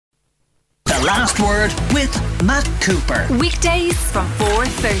Last Word with Matt Cooper. Weekdays from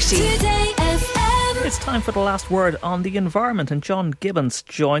 4:30. Today FM. It's time for the last word on the environment, and John Gibbons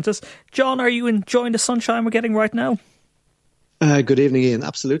joins us. John, are you enjoying the sunshine we're getting right now? Good evening, Ian.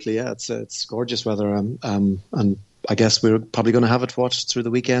 Absolutely, yeah. It's gorgeous weather, and I guess we're probably going to have it through the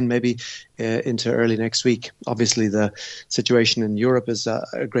weekend, maybe into early next week. Obviously, the situation in Europe is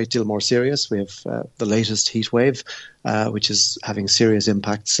a great deal more serious. We have the latest heat wave, which is having serious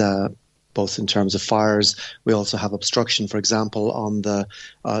impacts, both in terms of fires. We also have obstruction, for example, on the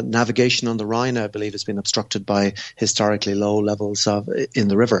navigation on the Rhine. I believe has been obstructed by historically low levels in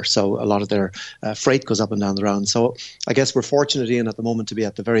the river. So a lot of their freight goes up and down the Rhine. So I guess we're fortunate, Ian, at the moment to be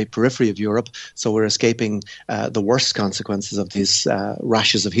at the very periphery of Europe. So we're escaping the worst consequences of these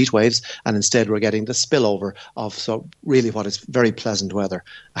rashes of heat waves. And instead we're getting the spillover of really what is very pleasant weather.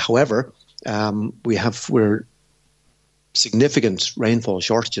 However, we're significant rainfall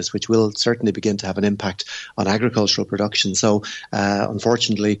shortages, which will certainly begin to have an impact on agricultural production. So,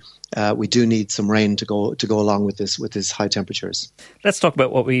 unfortunately, we do need some rain to go along with these high temperatures. Let's talk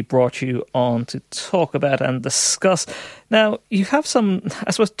about what we brought you on to talk about and discuss. Now, you have some,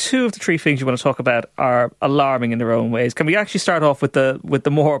 I suppose, two of the three things you want to talk about are alarming in their own ways. Can we actually start off with the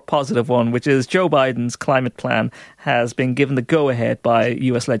more positive one, which is Joe Biden's climate plan has been given the go-ahead by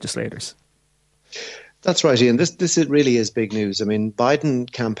US legislators? That's right, Ian. This really is big news. I mean,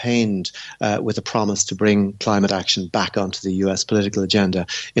 Biden campaigned with a promise to bring climate action back onto the US political agenda.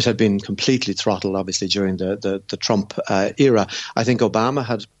 It had been completely throttled, obviously, during the Trump era. I think Obama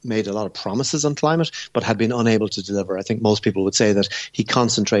had made a lot of promises on climate, but had been unable to deliver. I think most people would say that he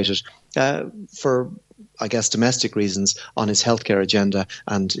concentrated for, I guess, domestic reasons on his healthcare agenda,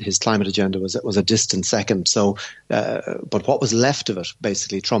 and his climate agenda was a distant second. So, but what was left of it,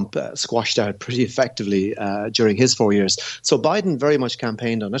 basically, Trump squashed out pretty effectively during his 4 years. So Biden very much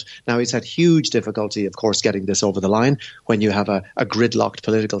campaigned on it. Now, he's had huge difficulty, of course, getting this over the line when you have a gridlocked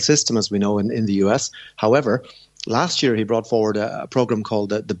political system, as we know in the US. However, last year, he brought forward a program called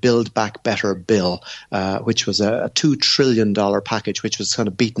the Build Back Better bill, which was a $2 trillion package, which was kind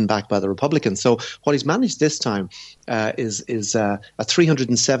of beaten back by the Republicans. So what he's managed this time is a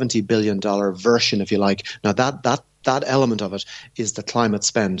 $370 billion version, if you like. Now, that element of it is the climate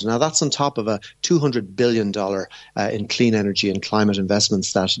spend. Now, that's on top of a $200 billion in clean energy and climate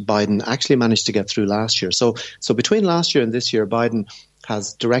investments that Biden actually managed to get through last year. So between last year and this year, Biden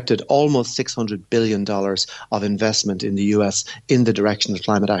has directed almost $600 billion of investment in the US in the direction of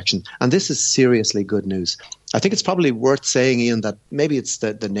climate action. And this is seriously good news. I think it's probably worth saying, Ian, that maybe it's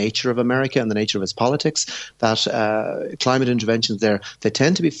the nature of America and the nature of its politics, that climate interventions there, they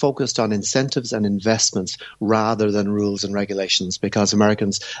tend to be focused on incentives and investments rather than rules and regulations, because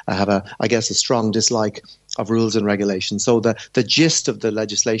Americans have a strong dislike of rules and regulations. So the gist of the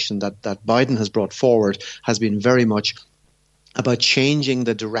legislation that Biden has brought forward has been very much about changing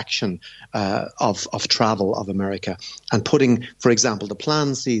the direction of travel of America and putting, for example, the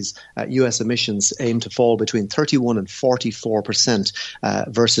plan sees US emissions aim to fall between 31 and 44%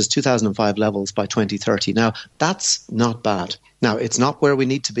 versus 2005 levels by 2030. Now, that's not bad. Now, it's not where we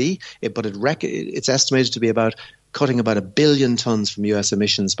need to be, but it's estimated to be cutting about 1 billion tons from US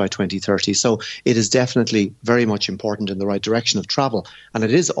emissions by 2030. So it is definitely very much important in the right direction of travel. And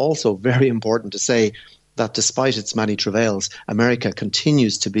it is also very important to say that despite its many travails, America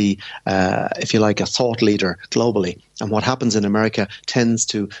continues to be, if you like, a thought leader globally. And what happens in America tends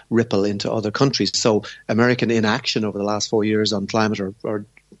to ripple into other countries. So American inaction over the last 4 years on climate or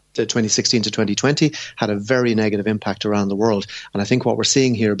 2016 to 2020 had a very negative impact around the world. And I think what we're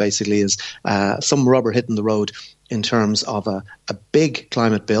seeing here basically is some rubber hitting the road in terms of a big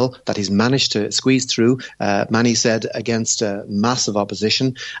climate bill that he's managed to squeeze through, Manny said, against massive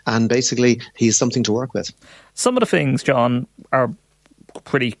opposition. And basically, he's something to work with. Some of the things, John, are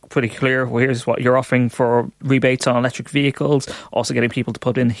pretty clear. Well, here's what you're offering for rebates on electric vehicles, also getting people to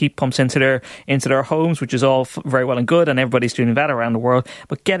put in heat pumps into their homes, which is all very well and good, and everybody's doing that around the world.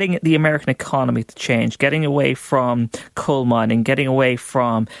 But getting the American economy to change, getting away from coal mining, getting away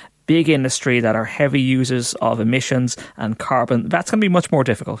from big industry that are heavy users of emissions and carbon, that's going to be much more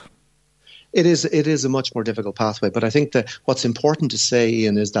difficult. It is a much more difficult pathway, but I think that what's important to say,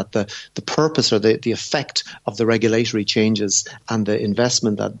 Ian, is that the purpose or the effect of the regulatory changes and the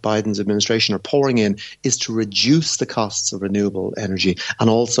investment that Biden's administration are pouring in is to reduce the costs of renewable energy and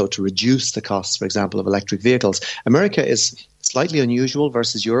also to reduce the costs, for example, of electric vehicles. America is slightly unusual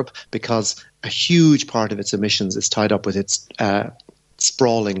versus Europe because a huge part of its emissions is tied up with its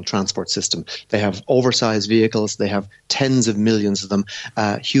sprawling transport system. They have oversized vehicles. They have tens of millions of them,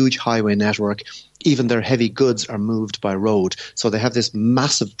 huge highway network. even their heavy goods are moved by road. So they have this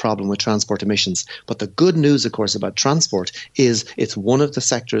massive problem with transport emissions. But the good news, of course, about transport is it's one of the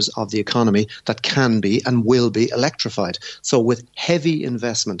sectors of the economy that can be and will be electrified. So with heavy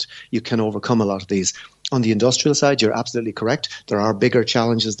investment, you can overcome a lot of these. On the industrial side, you're absolutely correct. There are bigger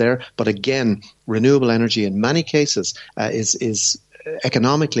challenges there. But again, renewable energy in many cases is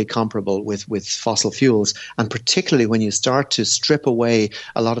economically comparable with fossil fuels, and particularly when you start to strip away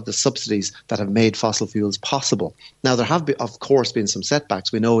a lot of the subsidies that have made fossil fuels possible. Now, there have, of course, been some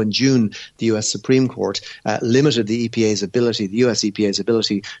setbacks. We know in June, the US Supreme Court limited the US EPA's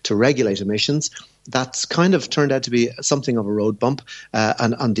ability to regulate emissions. That's kind of turned out to be something of a road bump.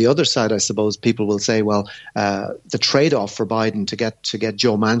 And on the other side, I suppose people will say, well, the trade-off for Biden to get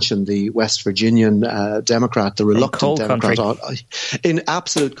Joe Manchin, the West Virginian Democrat, the reluctant Democrat, in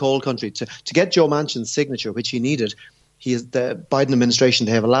absolute coal country, to get Joe Manchin's signature, which he needed. The Biden administration,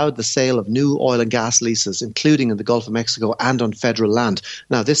 they have allowed the sale of new oil and gas leases, including in the Gulf of Mexico and on federal land.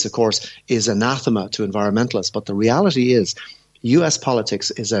 Now, this, of course, is anathema to environmentalists, but the reality is US politics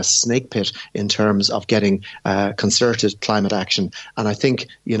is a snake pit in terms of getting concerted climate action. And I think,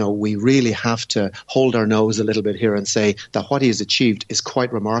 we really have to hold our nose a little bit here and say that what he has achieved is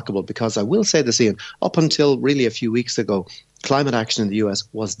quite remarkable, because I will say this, Ian, up until really a few weeks ago, climate action in the US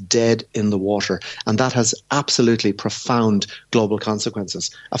was dead in the water, and that has absolutely profound global consequences.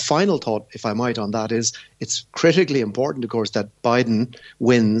 A final thought, if I might, on that is it's critically important, of course, that Biden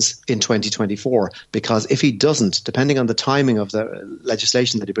wins in 2024, because if he doesn't, depending on the timing of the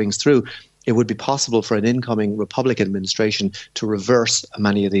legislation that he brings through, it would be possible for an incoming Republican administration to reverse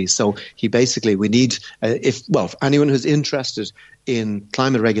many of these. So we need, anyone who's interested in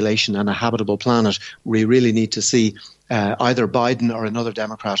climate regulation and a habitable planet, we really need to see either Biden or another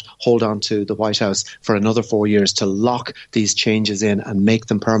Democrat hold on to the White House for another 4 years to lock these changes in and make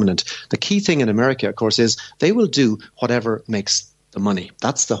them permanent. The key thing in America, of course, is they will do whatever makes the money.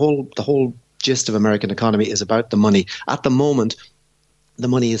 That's the whole gist of American economy, is about the money. At the moment, the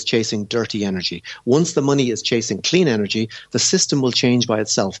money is chasing dirty energy. Once the money is chasing clean energy, the system will change by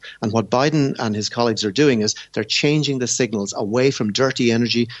itself. And what Biden and his colleagues are doing is they're changing the signals away from dirty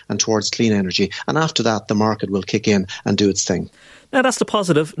energy and towards clean energy. And after that, the market will kick in and do its thing. Now, that's the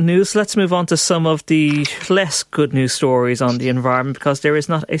positive news. Let's move on to some of the less good news stories on the environment, because there is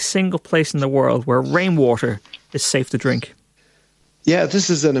not a single place in the world where rainwater is safe to drink. Yeah, this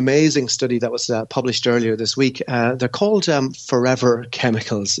is an amazing study that was published earlier this week. They're called forever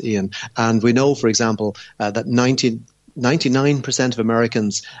chemicals, Ian. And we know, for example, that 99% of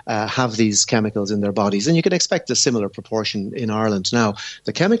Americans have these chemicals in their bodies. And you can expect a similar proportion in Ireland. Now,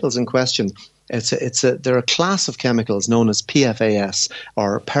 the chemicals in question, they're a class of chemicals known as PFAS,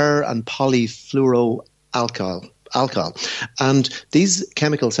 or per- and polyfluoroalkyl. And these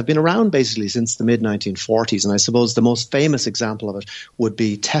chemicals have been around basically since the mid-1940s. And I suppose the most famous example of it would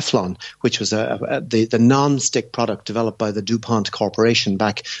be Teflon, which was the non-stick product developed by the DuPont Corporation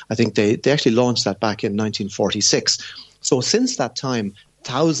back, I think they actually launched that back in 1946. So since that time,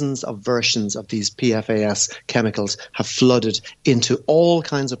 thousands of versions of these PFAS chemicals have flooded into all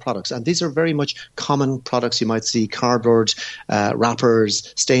kinds of products. And these are very much common products. You might see cardboard,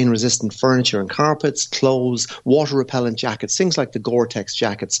 wrappers, stain-resistant furniture and carpets, clothes, water-repellent jackets, things like the Gore-Tex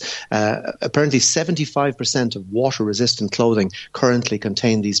jackets. Apparently 75% of water-resistant clothing currently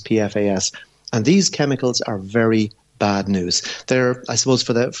contain these PFAS. And these chemicals are very bad news. They're, I suppose,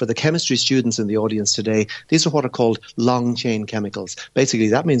 for the chemistry students in the audience today, these are what are called long chain chemicals. Basically,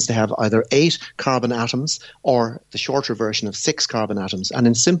 that means they have either 8 carbon atoms or the shorter version of 6 carbon atoms. And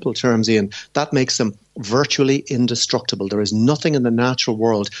in simple terms, Ian, that makes them virtually indestructible. There is nothing in the natural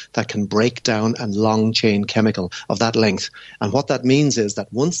world that can break down a long chain chemical of that length. And what that means is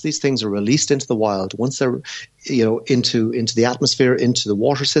that once these things are released into the wild, once they're into the atmosphere, into the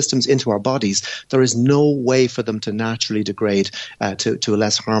water systems, into our bodies, there is no way for them to naturally degrade to a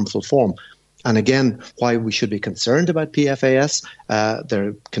less harmful form. And again, why we should be concerned about PFAS,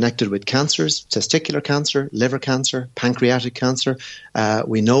 they're connected with cancers, testicular cancer, liver cancer, pancreatic cancer.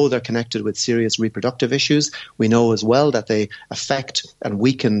 We know they're connected with serious reproductive issues. We know as well that they affect and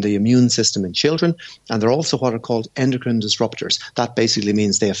weaken the immune system in children. And they're also what are called endocrine disruptors. That basically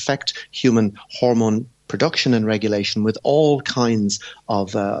means they affect human hormone production and regulation with all kinds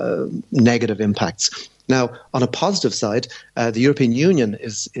of negative impacts. Now, on a positive side, the European Union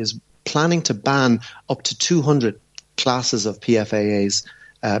is planning to ban up to 200 classes of PFAS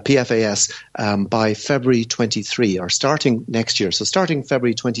by February 23, or starting next year. So starting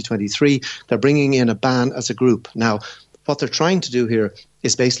February 2023, they're bringing in a ban as a group. Now, what they're trying to do here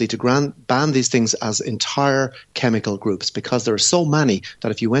is basically to ban these things as entire chemical groups, because there are so many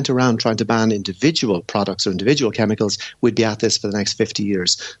that if you went around trying to ban individual products or individual chemicals, we'd be at this for the next 50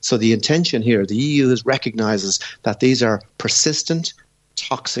 years. So the intention here, the EU recognises that these are persistent,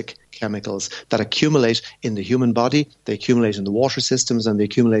 toxic chemicals that accumulate in the human body, they accumulate in the water systems, and they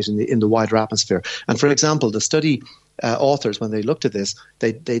accumulate in the wider atmosphere. And for example, the study authors, when they looked at this,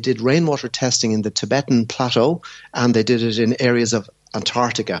 they did rainwater testing in the Tibetan plateau, and they did it in areas of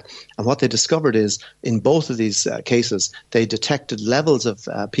Antarctica. And what they discovered is, in both of these cases, they detected levels of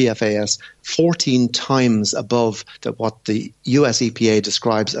PFAS 14 times above what the US EPA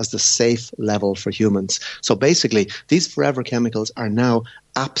describes as the safe level for humans. So basically, these forever chemicals are now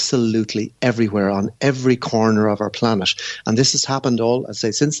absolutely everywhere, on every corner of our planet. And this has happened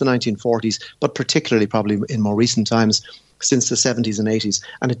since the 1940s, but particularly probably in more recent times, since the 70s and 80s.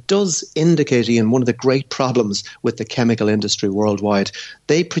 And it does indicate, Ian, one of the great problems with the chemical industry worldwide.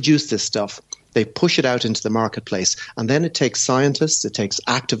 They produce this stuff, they push it out into the marketplace, and then it takes scientists, it takes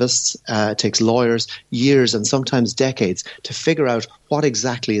activists, it takes lawyers, years and sometimes decades to figure out what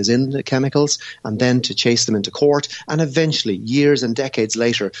exactly is in the chemicals, and then to chase them into court, and eventually, years and decades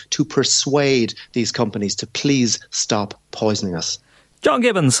later, to persuade these companies to please stop poisoning us. John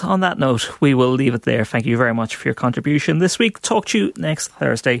Gibbons, on that note, we will leave it there. Thank you very much for your contribution this week. Talk to you next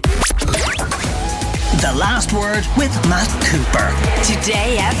Thursday. The Last Word with Matt Cooper.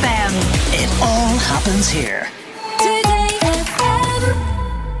 Today FM. It all happens here.